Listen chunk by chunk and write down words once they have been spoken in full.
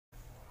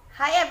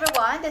Hi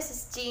everyone, this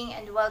is Jing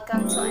and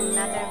welcome to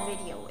another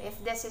video.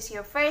 If this is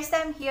your first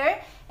time here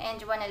and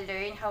you want to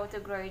learn how to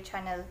grow your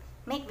channel,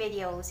 make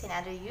videos and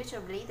other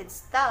YouTube related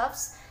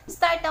stuffs,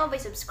 start now by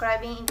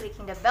subscribing and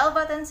clicking the bell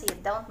button so you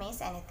don't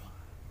miss anything.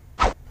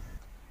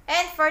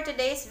 And for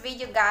today's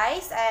video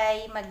guys,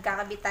 ay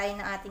magkakabit tayo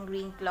ng ating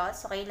green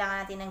cloth. So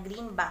kailangan natin ng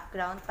green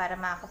background para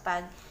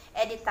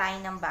makakapag-edit tayo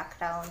ng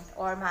background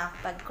or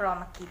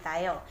makakapag-chroma key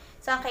tayo.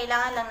 So, ang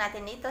kailangan lang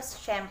natin dito,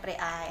 syempre,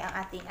 ay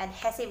ang ating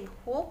adhesive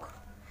hook.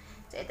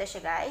 So, ito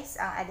siya guys,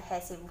 ang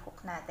adhesive hook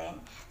natin.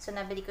 So,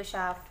 nabili ko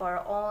siya for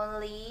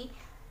only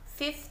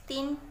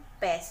 15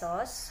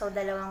 pesos. So,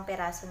 2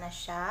 peraso na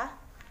siya.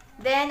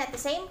 Then, at the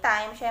same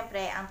time,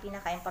 syempre, ang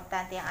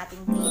pinaka-importante ang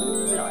ating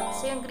green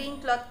cloth. So, yung green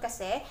cloth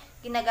kasi,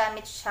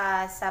 ginagamit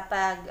siya sa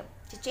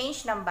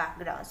pag-change ng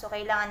background. So,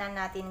 kailangan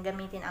na natin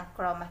gamitin ang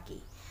chroma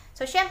key.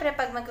 So, syempre,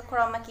 pag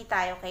mag-chroma key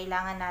tayo,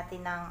 kailangan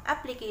natin ng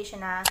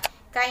application na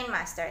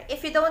Kinemaster.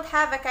 If you don't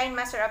have a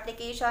Kinemaster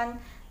application,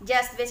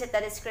 just visit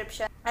the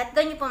description. At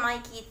doon niyo po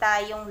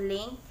makikita yung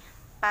link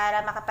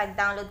para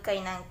makapag-download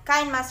kayo ng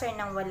Kinemaster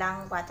ng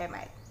walang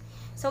watermark.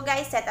 So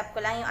guys, set up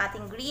ko lang yung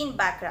ating green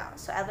background.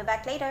 So I'll be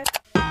back later.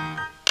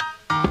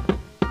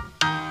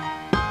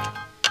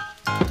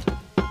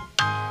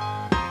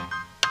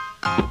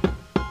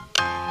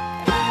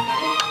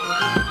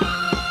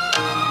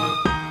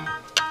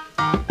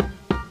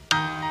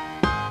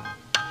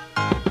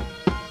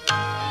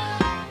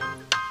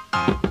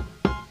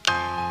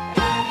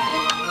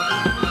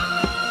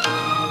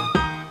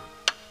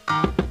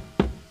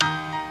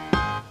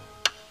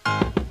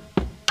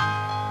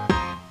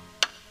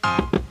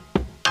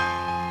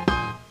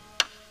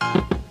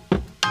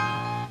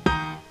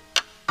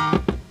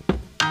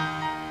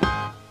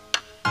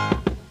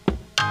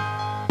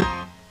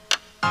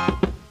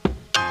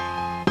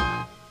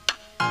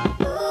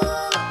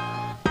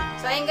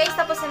 Guys,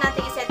 tapos na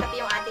natin i-set up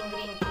yung ating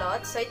green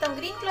cloth. So, itong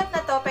green cloth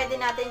na to, pwede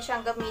natin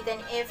siyang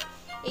gamitin if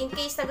in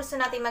case na gusto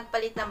natin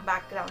magpalit ng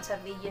background sa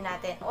video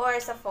natin or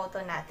sa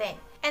photo natin.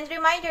 And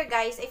reminder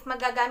guys, if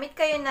magagamit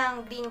kayo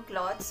ng green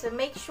cloth, so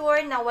make sure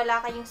na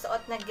wala kayong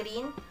suot na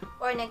green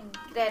or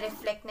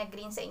nagre-reflect na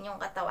green sa inyong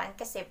katawan.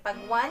 Kasi pag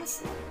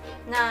once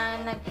na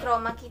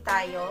nag-chroma key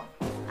tayo,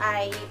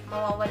 ay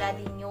mawawala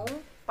din yung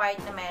part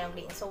na mayroong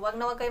green. So, wag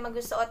na wag kayo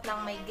magsusuot ng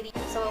may green.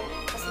 So,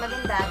 mas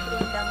maganda,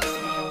 green lang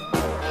gusto nyo.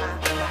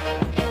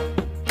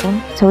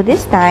 So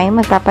this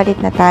time, magpapalit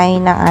na tayo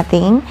ng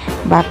ating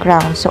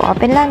background. So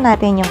open lang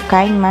natin yung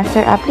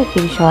Kinemaster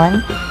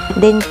application,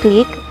 then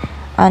click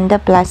on the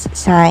plus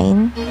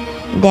sign,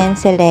 then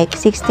select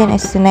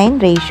 16:9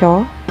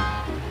 ratio.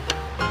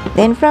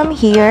 Then from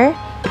here,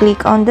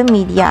 click on the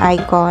media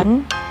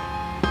icon.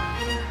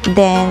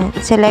 Then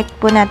select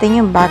po natin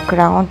yung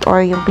background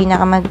or yung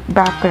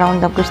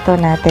pinaka-background na gusto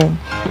natin.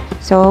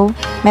 So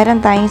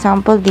meron tayong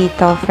sample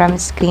dito from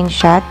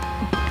screenshot.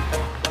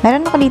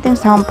 Meron ako dito yung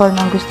sample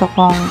ng gusto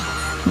kong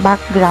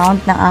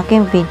background ng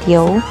aking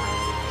video.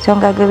 So,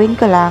 ang gagawin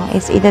ko lang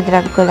is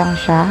idadrag ko lang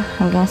siya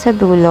hanggang sa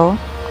dulo.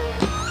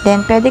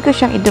 Then, pwede ko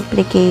siyang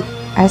i-duplicate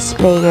as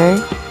layer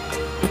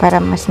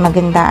para mas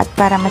maganda at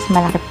para mas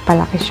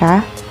malaki siya.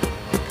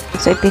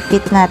 So,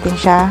 ipifit natin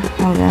siya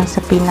hanggang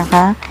sa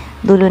pinaka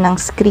dulo ng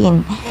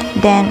screen.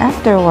 Then,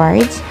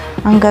 afterwards,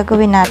 ang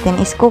gagawin natin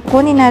is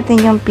kukunin natin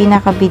yung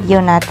pinaka video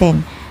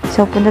natin.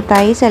 So, punta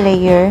tayo sa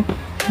layer,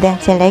 then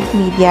select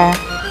media,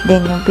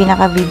 then yung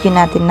pinaka-video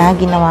natin na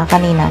ginawa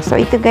kanina. So,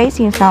 ito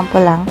guys, yung sample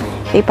lang.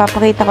 So,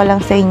 ipapakita ko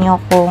lang sa inyo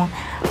kung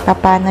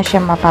paano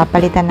siya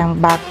mapapalitan ng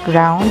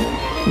background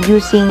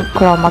using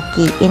chroma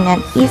key in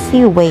an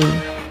easy way.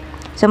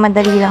 So,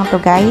 madali lang to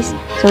guys.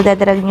 So,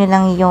 dadrag nyo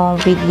lang yung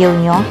video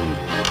nyo.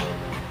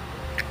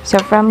 So,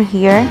 from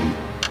here,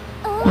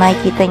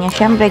 makikita nyo,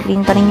 syempre,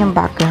 green pa rin yung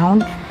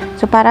background.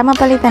 So, para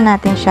mapalitan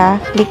natin siya,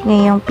 click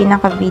nyo yung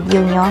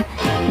pinaka-video nyo.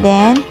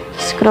 Then,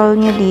 scroll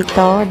nyo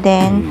dito.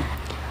 Then,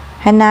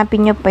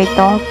 hanapin nyo pa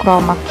itong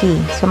chroma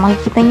key. So,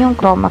 makikita nyo yung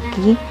chroma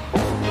key.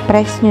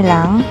 Press nyo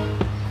lang.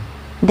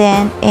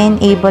 Then,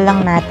 enable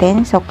lang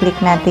natin. So, click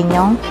natin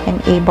yung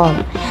enable.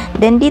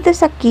 Then, dito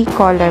sa key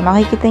color,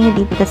 makikita nyo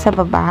dito sa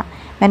baba,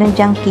 meron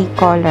dyang key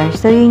color.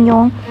 So, yun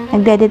yung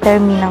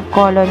nagde-determine ng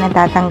color na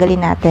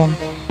tatanggalin natin.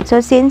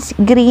 So, since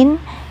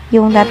green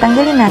yung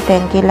tatanggalin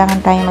natin,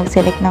 kailangan tayo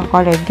mag-select ng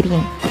color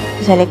green.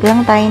 So, select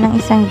lang tayo ng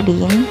isang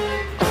green.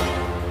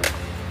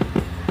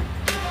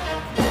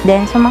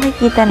 Then, so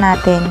makikita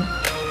natin,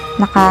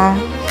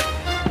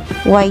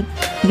 naka-white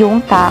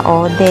yung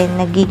tao, then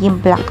nagiging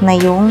black na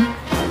yung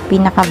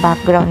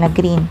pinaka-background na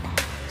green.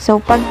 So,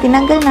 pag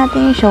tinanggal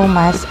natin yung show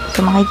mask, so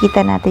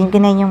makikita natin,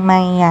 ganun yung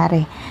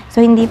mangyayari.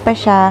 So, hindi pa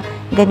siya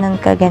ganun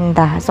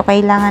kaganda. So,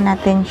 kailangan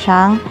natin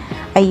siyang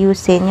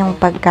ayusin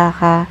yung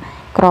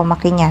pagkaka-chroma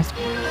key niya.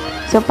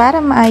 So,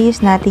 para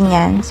maayos natin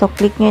yan, so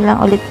click nyo lang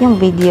ulit yung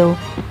video,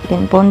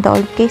 then punta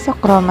ulit kayo sa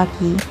chroma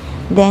key,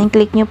 then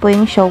click nyo po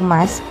yung show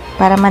mask,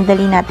 para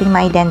madali natin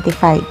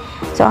ma-identify.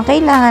 So, ang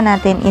kailangan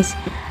natin is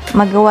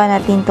magawa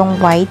natin tong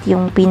white,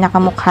 yung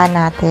pinakamukha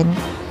natin.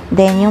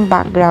 Then, yung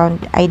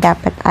background ay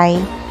dapat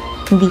ay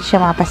hindi siya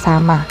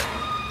mapasama.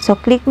 So,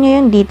 click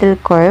nyo yung detail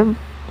curve.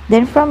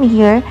 Then, from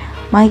here,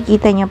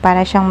 makikita nyo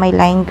para siyang may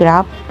line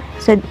graph.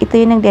 So, ito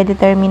yung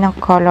nagde-determine ng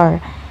color.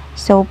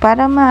 So,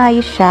 para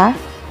maayos siya,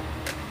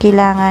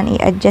 kailangan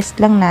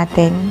i-adjust lang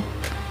natin.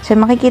 So,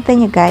 makikita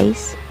nyo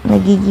guys,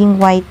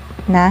 nagiging white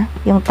na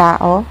yung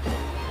tao.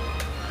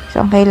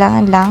 So, ang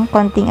kailangan lang,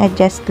 konting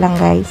adjust lang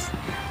guys,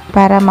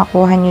 para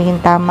makuha nyo yung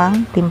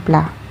tamang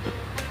timpla.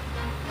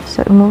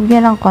 So, move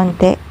nyo lang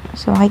konti.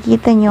 So,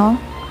 makikita nyo,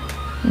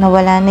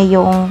 nawala na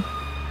yung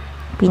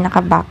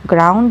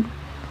pinaka-background.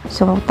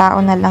 So, tao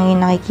na lang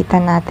yung nakikita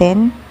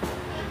natin.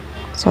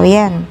 So,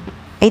 yan.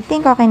 I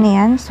think okay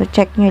na yan. So,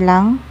 check nyo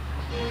lang.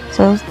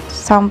 So,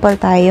 sample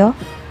tayo.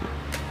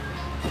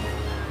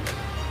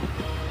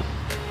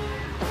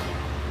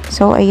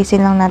 So,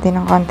 ayusin lang natin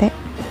ng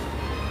konti.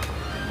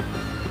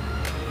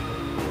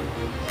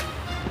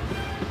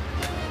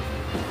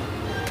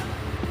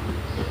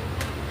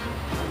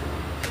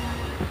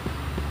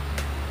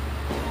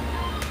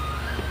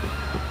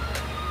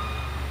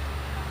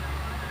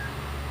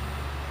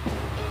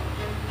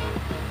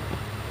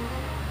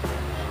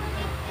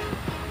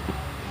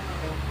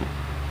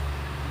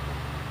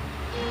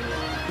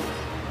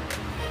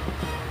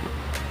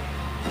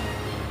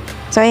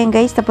 So, ayan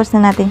guys, tapos na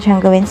natin siyang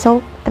gawin.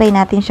 So, try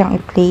natin siyang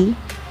i-play.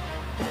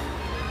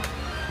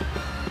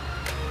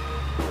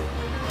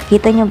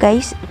 Kita nyo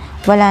guys,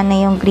 wala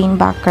na yung green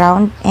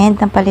background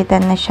and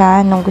napalitan na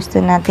siya nung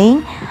gusto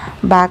nating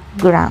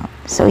background.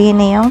 So,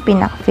 yun na yung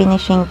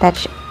pinaka-finishing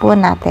touch po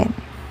natin.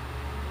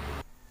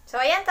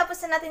 So, ayan, tapos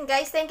na natin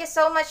guys. Thank you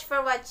so much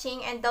for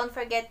watching and don't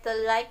forget to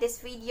like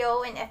this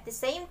video and at the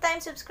same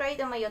time,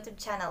 subscribe to my YouTube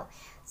channel.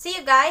 See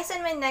you guys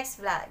on my next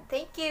vlog.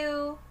 Thank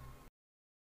you!